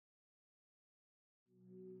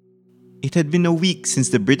It had been a week since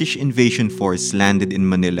the British invasion force landed in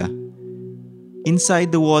Manila.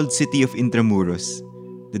 Inside the walled city of Intramuros,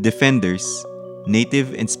 the defenders,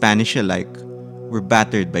 native and Spanish alike, were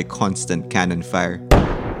battered by constant cannon fire.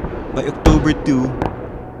 By October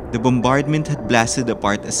 2, the bombardment had blasted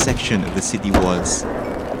apart a section of the city walls,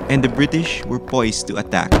 and the British were poised to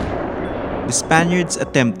attack. The Spaniards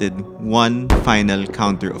attempted one final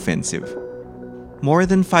counter-offensive. More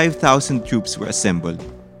than 5,000 troops were assembled.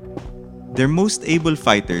 Their most able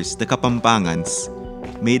fighters, the Kapampangans,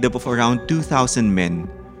 made up of around 2,000 men,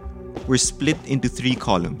 were split into 3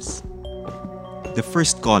 columns. The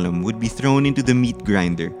first column would be thrown into the meat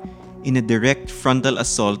grinder in a direct frontal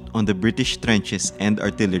assault on the British trenches and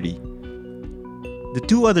artillery. The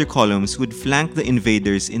 2 other columns would flank the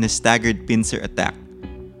invaders in a staggered pincer attack.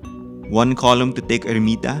 One column to take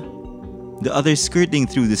Ermita, the other skirting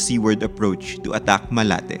through the seaward approach to attack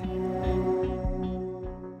Malate.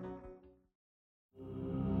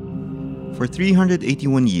 For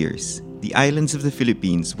 381 years, the islands of the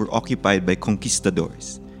Philippines were occupied by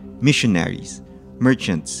conquistadors, missionaries,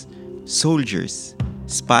 merchants, soldiers,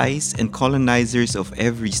 spies, and colonizers of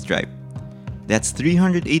every stripe. That's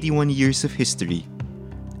 381 years of history,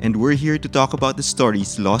 and we're here to talk about the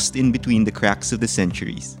stories lost in between the cracks of the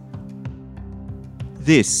centuries.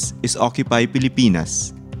 This is Occupy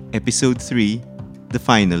Pilipinas, Episode 3, The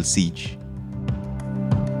Final Siege.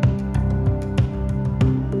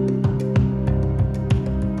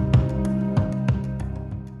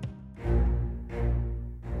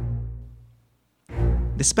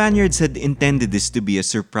 The Spaniards had intended this to be a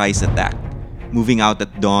surprise attack, moving out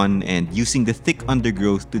at dawn and using the thick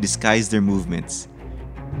undergrowth to disguise their movements.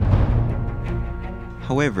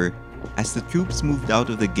 However, as the troops moved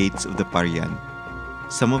out of the gates of the Parian,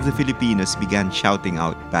 some of the Filipinos began shouting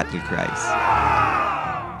out battle cries.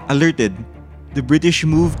 Alerted, the British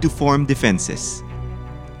moved to form defenses.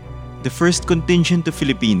 The first contingent of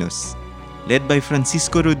Filipinos, led by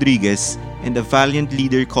Francisco Rodriguez and a valiant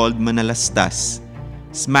leader called Manalastas,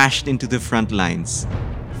 smashed into the front lines,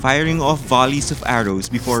 firing off volleys of arrows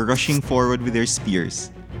before rushing forward with their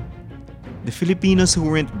spears. The Filipinos who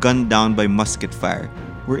weren't gunned down by musket fire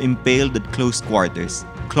were impaled at close quarters,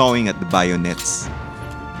 clawing at the bayonets.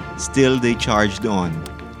 Still, they charged on.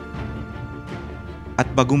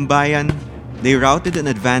 At Bagumbayan, they routed an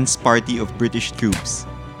advance party of British troops,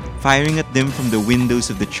 firing at them from the windows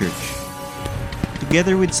of the church.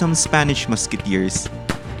 Together with some Spanish musketeers,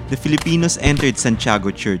 the Filipinos entered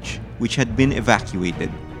Santiago Church, which had been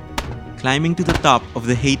evacuated. Climbing to the top of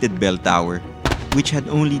the hated bell tower, which had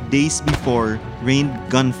only days before rained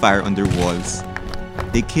gunfire on their walls,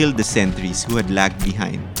 they killed the sentries who had lagged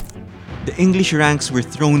behind. The English ranks were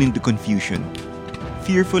thrown into confusion.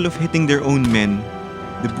 Fearful of hitting their own men,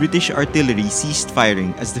 the British artillery ceased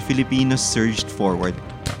firing as the Filipinos surged forward.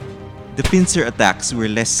 The pincer attacks were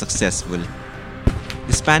less successful.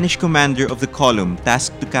 The Spanish commander of the column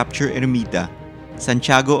tasked to capture Ermita,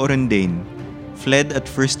 Santiago Orandain, fled at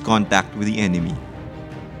first contact with the enemy.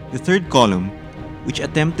 The third column, which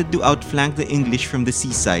attempted to outflank the English from the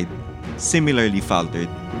seaside, similarly faltered.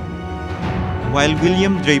 While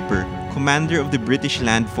William Draper, commander of the British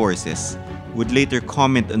land forces, would later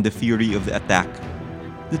comment on the fury of the attack,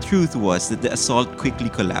 the truth was that the assault quickly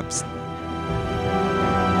collapsed.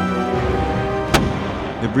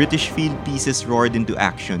 The British field pieces roared into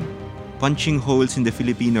action, punching holes in the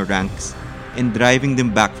Filipino ranks and driving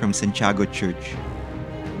them back from Santiago Church.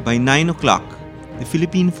 By 9 o'clock, the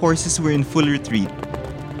Philippine forces were in full retreat,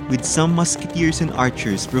 with some musketeers and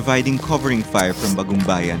archers providing covering fire from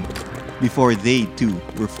Bagumbayan before they too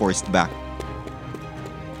were forced back.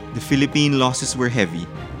 The Philippine losses were heavy.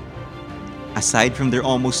 Aside from their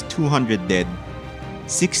almost 200 dead,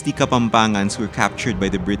 60 Kapampangans were captured by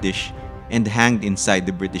the British and hanged inside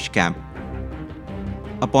the British camp.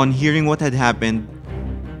 Upon hearing what had happened,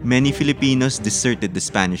 many Filipinos deserted the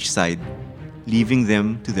Spanish side, leaving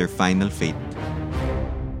them to their final fate.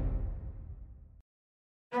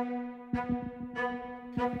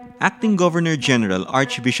 Acting Governor General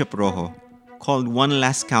Archbishop Rojo called one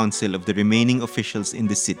last council of the remaining officials in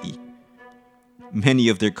the city. Many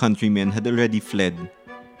of their countrymen had already fled.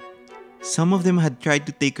 Some of them had tried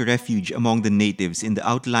to take refuge among the natives in the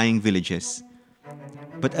outlying villages.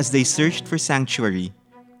 But as they searched for sanctuary,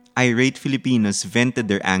 irate Filipinos vented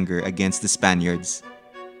their anger against the Spaniards.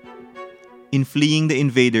 In fleeing the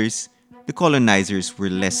invaders, the colonizers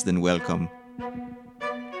were less than welcome.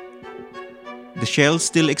 The shells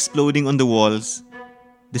still exploding on the walls,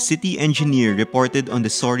 the city engineer reported on the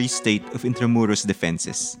sorry state of Intramuros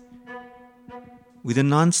defenses. With a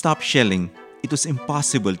non-stop shelling, it was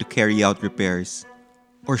impossible to carry out repairs.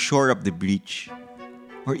 or shore up the breach,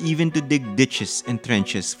 or even to dig ditches and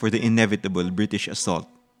trenches for the inevitable British assault.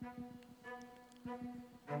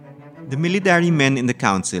 The military men in the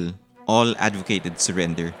council all advocated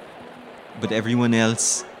surrender, but everyone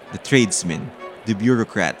else, the tradesmen, the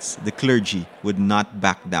bureaucrats, the clergy, would not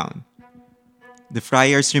back down. The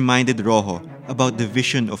friars reminded Rojo about the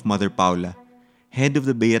vision of Mother Paula, head of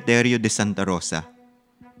the Beaterio de Santa Rosa.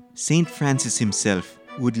 Saint Francis himself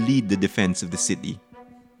would lead the defense of the city.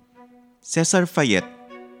 Cesar Fayet,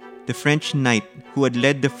 the French knight who had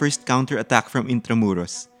led the first counterattack from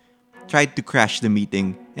Intramuros, tried to crash the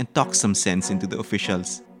meeting and talk some sense into the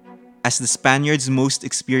officials. As the Spaniards' most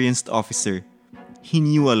experienced officer, he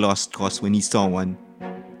knew a lost cause when he saw one.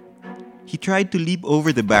 He tried to leap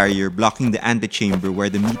over the barrier blocking the antechamber where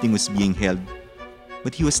the meeting was being held,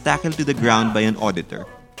 but he was tackled to the ground by an auditor.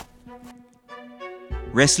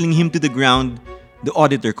 Wrestling him to the ground, the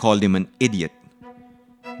auditor called him an idiot.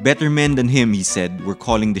 Better men than him, he said, were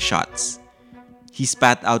calling the shots. He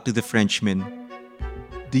spat out to the Frenchman,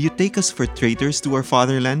 "Do you take us for traitors to our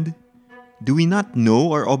fatherland? Do we not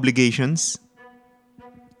know our obligations?"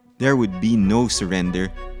 There would be no surrender.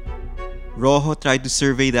 Rojo tried to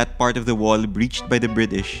survey that part of the wall breached by the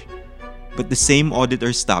British, but the same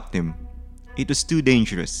auditor stopped him. It was too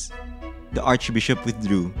dangerous. The Archbishop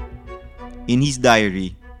withdrew. In his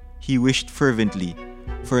diary, he wished fervently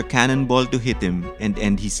for a cannonball to hit him and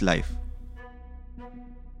end his life.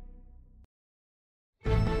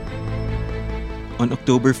 On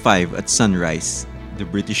October 5 at sunrise, the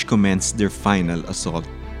British commenced their final assault.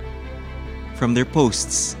 From their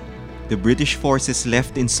posts, the British forces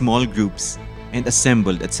left in small groups and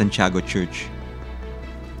assembled at Santiago Church.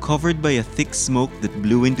 Covered by a thick smoke that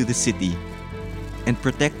blew into the city, and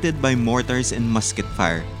protected by mortars and musket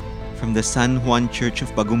fire from the San Juan Church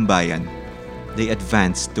of Bagumbayan, they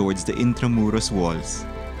advanced towards the Intramuros walls.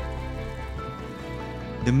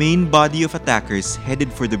 The main body of attackers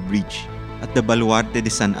headed for the breach at the Baluarte de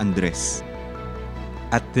San Andres.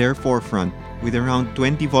 At their forefront, with around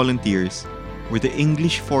 20 volunteers, were the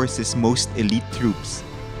English forces' most elite troops,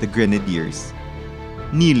 the Grenadiers.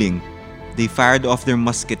 Kneeling, they fired off their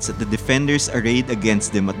muskets at the defenders arrayed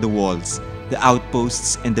against them at the walls, the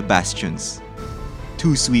outposts, and the bastions.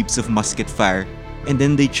 2 sweeps of musket fire, and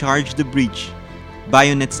then they charged the breach,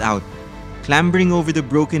 bayonets out, clambering over the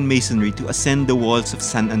broken masonry to ascend the walls of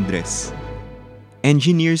San Andres.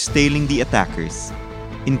 Engineers tailing the attackers,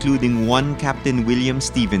 including one Captain William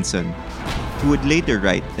Stevenson, who would later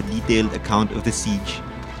write a detailed account of the siege,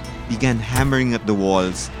 began hammering at the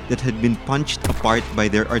walls that had been punched apart by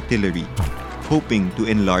their artillery, hoping to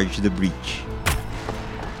enlarge the breach.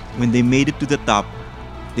 When they made it to the top,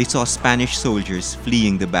 they saw Spanish soldiers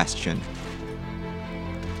fleeing the bastion.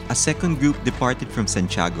 A second group departed from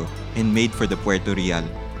Santiago and made for the Puerto Real.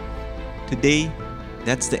 Today,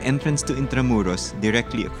 that's the entrance to Intramuros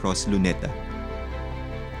directly across Luneta.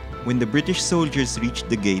 When the British soldiers reached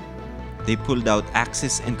the gate, they pulled out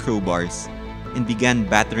axes and crowbars and began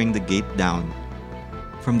battering the gate down.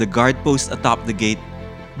 From the guard post atop the gate,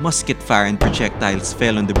 musket fire and projectiles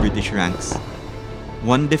fell on the British ranks.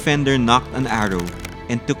 One defender knocked an arrow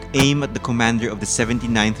and took aim at the commander of the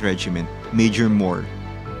 79th Regiment, Major Moore.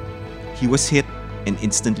 He was hit and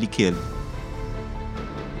instantly killed.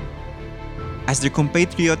 As their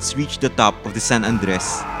compatriots reached the top of the San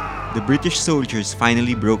Andres, the British soldiers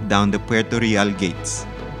finally broke down the Puerto Real gates.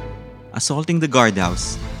 Assaulting the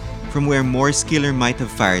guardhouse, from where Moore's killer might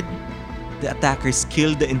have fired, the attackers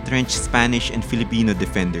killed the entrenched Spanish and Filipino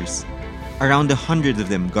defenders, around 100 of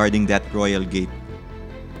them guarding that royal gate.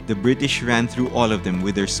 The British ran through all of them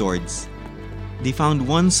with their swords. They found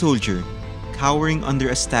one soldier cowering under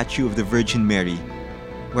a statue of the Virgin Mary,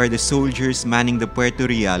 where the soldiers manning the Puerto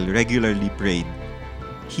Real regularly prayed.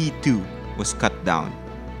 He too was cut down.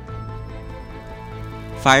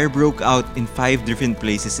 Fire broke out in 5 different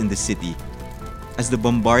places in the city. As the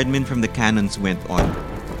bombardment from the cannons went on,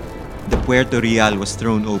 the Puerto Real was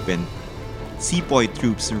thrown open. Sepoy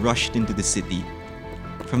troops rushed into the city.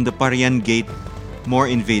 From the Parian Gate, more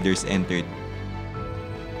invaders entered.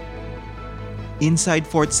 Inside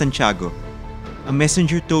Fort Santiago, a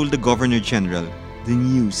messenger told the Governor-General the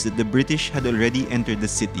news that the British had already entered the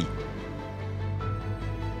city.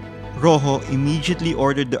 Rojo immediately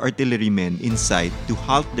ordered the artillerymen inside to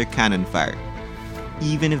halt their cannon fire,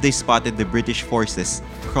 even if they spotted the British forces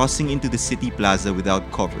crossing into the city plaza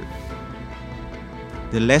without cover.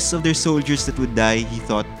 The less of their soldiers that would die, he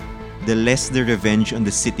thought, the less their revenge on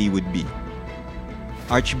the city would be.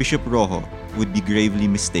 Archbishop Rojo would be gravely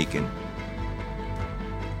mistaken.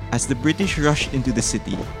 As the British rushed into the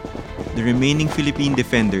city, the remaining Philippine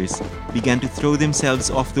defenders began to throw themselves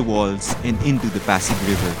off the walls and into the Pasig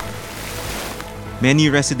River. Many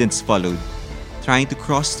residents followed, trying to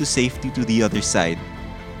cross to safety to the other side,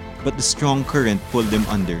 but the strong current pulled them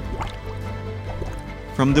under.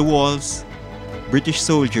 From the walls, British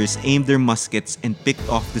soldiers aimed their muskets and picked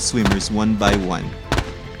off the swimmers one by one.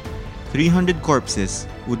 300 corpses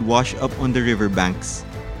would wash up on the riverbanks,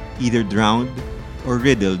 either drowned or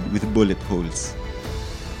riddled with bullet holes.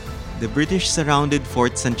 The British surrounded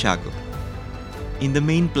Fort Santiago. In the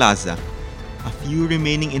main plaza, a few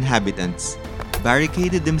remaining inhabitants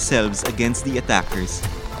barricaded themselves against the attackers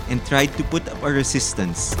and tried to put up a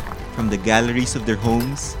resistance from the galleries of their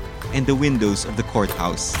homes and the windows of the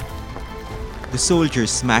courthouse. The soldiers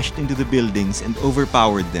smashed into the buildings and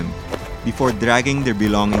overpowered them before dragging their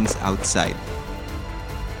belongings outside.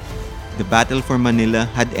 The battle for Manila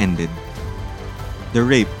had ended. The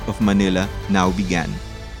rape of Manila now began.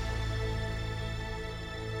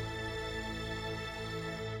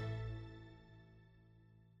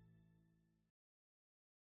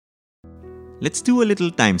 Let's do a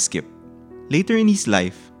little time skip. Later in his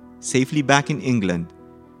life, safely back in England,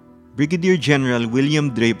 Brigadier General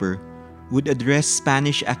William Draper would address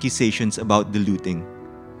Spanish accusations about the looting.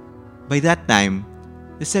 By that time,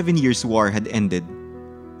 the 7 Years' War had ended,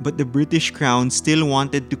 but the British Crown still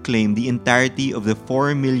wanted to claim the entirety of the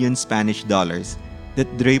 4 million Spanish dollars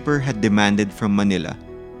that Draper had demanded from Manila.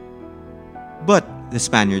 But, the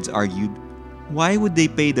Spaniards argued, why would they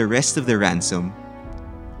pay the rest of the ransom?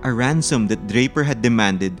 A ransom that Draper had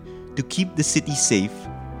demanded to keep the city safe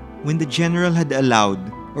when the general had allowed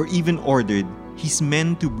or even ordered his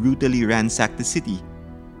men to brutally ransack the city.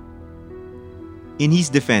 In his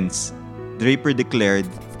defense, Draper declared,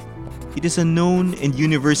 "It is a known and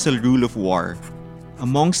universal rule of war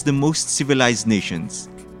amongst the most civilized nations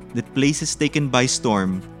that places taken by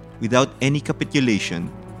storm without any capitulation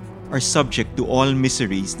are subject to all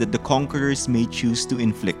miseries that the conquerors may choose to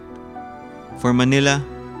inflict. For Manila,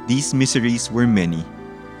 these miseries were many.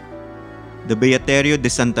 The Beaterio de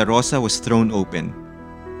Santa Rosa was thrown open.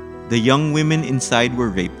 The young women inside were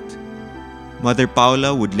raped. Mother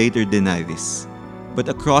Paula would later deny this. But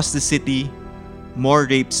across the city, more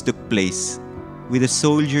rapes took place, with the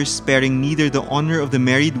soldiers sparing neither the honor of the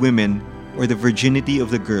married women or the virginity of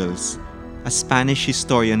the girls, as Spanish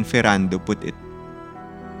historian Ferrando put it.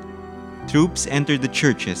 Troops entered the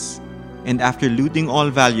churches, and after looting all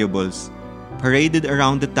valuables, paraded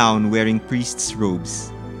around the town wearing priests'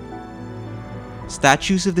 robes.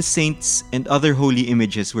 Statues of the saints and other holy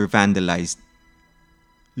images were vandalized.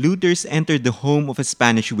 Looters entered the home of a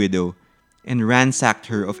Spanish widow and ransacked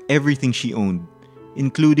her of everything she owned,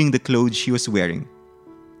 including the clothes she was wearing.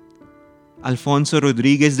 Alfonso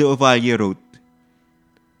Rodriguez de Ovalle wrote,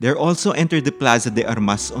 "There also entered the Plaza de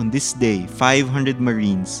Armas on this day 500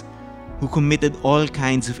 Marines who committed all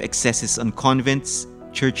kinds of excesses on convents,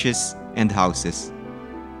 churches, and houses."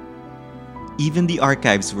 Even the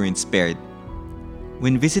archives weren't spared.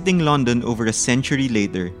 When visiting London over a century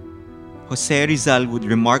later, Jose Rizal would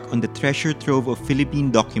remark on the treasure trove of Philippine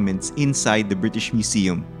documents inside the British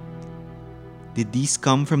Museum. Did these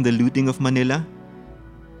come from the looting of Manila?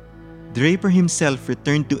 Draper himself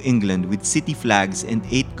returned to England with city flags and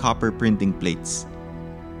 8 copper printing plates.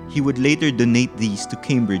 He would later donate these to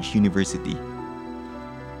Cambridge University.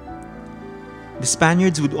 The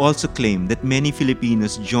Spaniards would also claim that many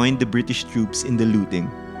Filipinos joined the British troops in the looting.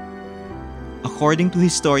 According to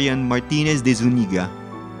historian Martinez de Zuniga,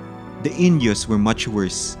 the Indios were much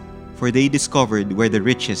worse, for they discovered where the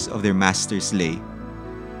riches of their masters lay.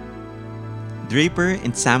 Draper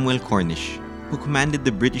and Samuel Cornish, who commanded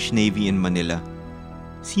the British Navy in Manila,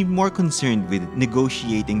 seemed more concerned with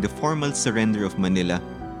negotiating the formal surrender of Manila,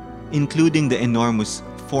 including the enormous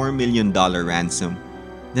 $4 million ransom,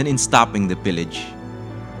 than in stopping the pillage.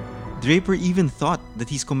 Draper even thought that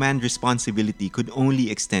his command responsibility could only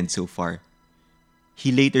extend so far. He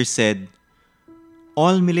later said,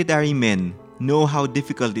 "All military men know how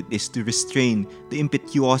difficult it is to restrain the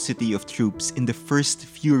impetuosity of troops in the first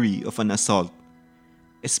fury of an assault,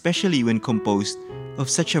 especially when composed of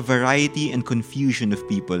such a variety and confusion of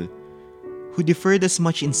people who differed as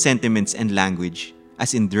much in sentiments and language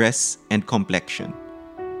as in dress and complexion."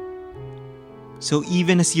 So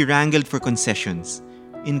even as he wrangled for concessions,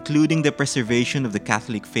 including the preservation of the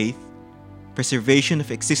Catholic faith, preservation of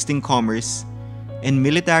existing commerce, and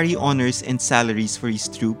military honors and salaries for his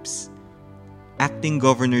troops, Acting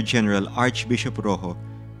Governor General Archbishop Rojo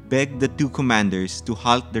begged the two commanders to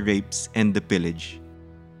halt the rapes and the pillage.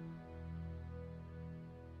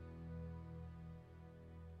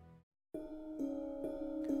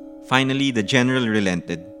 Finally, the general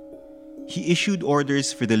relented. He issued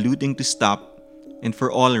orders for the looting to stop and for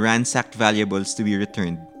all ransacked valuables to be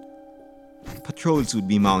returned. Patrols would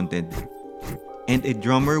be mounted, and a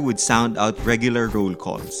drummer would sound out regular roll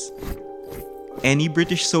calls. Any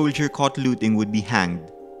British soldier caught looting would be hanged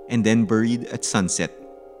and then buried at sunset.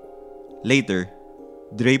 Later,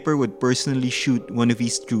 Draper would personally shoot one of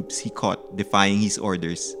his troops he caught defying his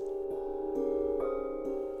orders.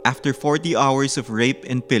 After 40 hours of rape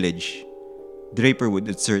and pillage, Draper would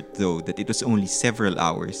assert, though, that it was only several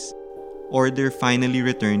hours. Order finally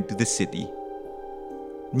returned to the city.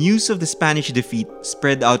 News of the Spanish defeat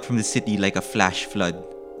spread out from the city like a flash flood.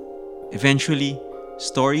 Eventually,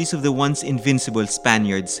 stories of the once invincible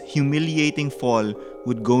Spaniards' humiliating fall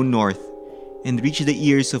would go north and reach the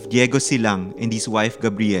ears of Diego Silang and his wife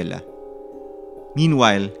Gabriela.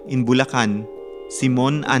 Meanwhile, in Bulacan,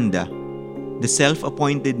 Simon Anda, the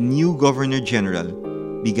self-appointed new Governor-General,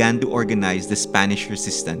 began to organize the Spanish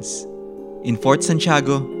resistance. In Fort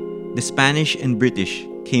Santiago, the Spanish and British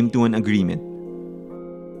came to an agreement.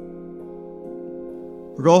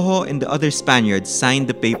 Rojo and the other Spaniards signed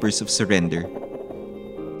the papers of surrender.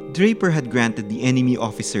 Draper had granted the enemy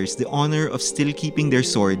officers the honor of still keeping their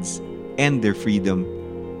swords and their freedom.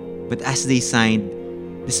 But as they signed,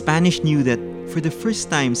 the Spanish knew that for the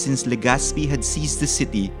first time since Legazpi had seized the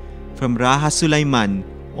city from Raja Sulaiman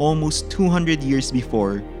almost 200 years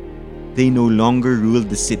before, they no longer ruled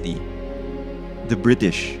the city. The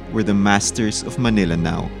British were the masters of Manila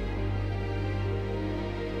now.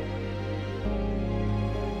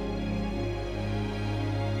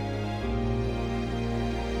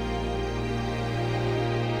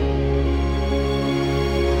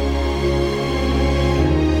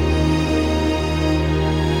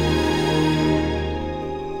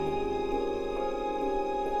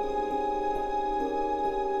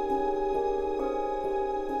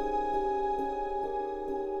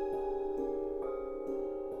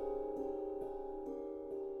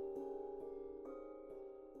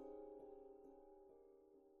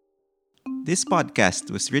 This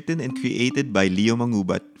podcast was written and created by Leo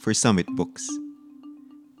Mangubat for Summit Books,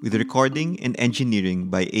 with recording and engineering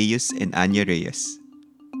by Eus and Anya Reyes,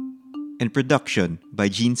 and production by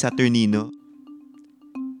Jean Saturnino.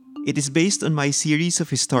 It is based on my series of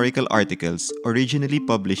historical articles originally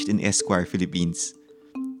published in Esquire Philippines.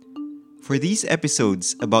 For these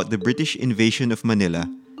episodes about the British invasion of Manila,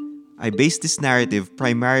 I based this narrative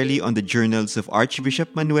primarily on the journals of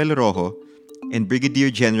Archbishop Manuel Rojo and Brigadier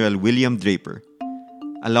General William Draper,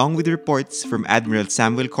 along with reports from Admiral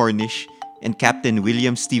Samuel Cornish and Captain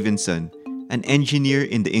William Stevenson, an engineer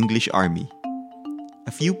in the English Army.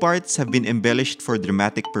 A few parts have been embellished for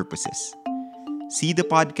dramatic purposes. See the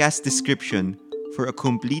podcast description for a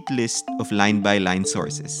complete list of line-by-line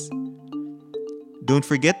sources. Don't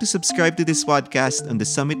forget to subscribe to this podcast on the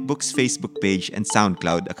Summit Books Facebook page and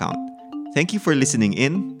SoundCloud account. Thank you for listening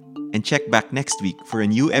in, and check back next week for a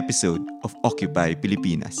new episode of Occupy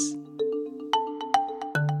Pilipinas.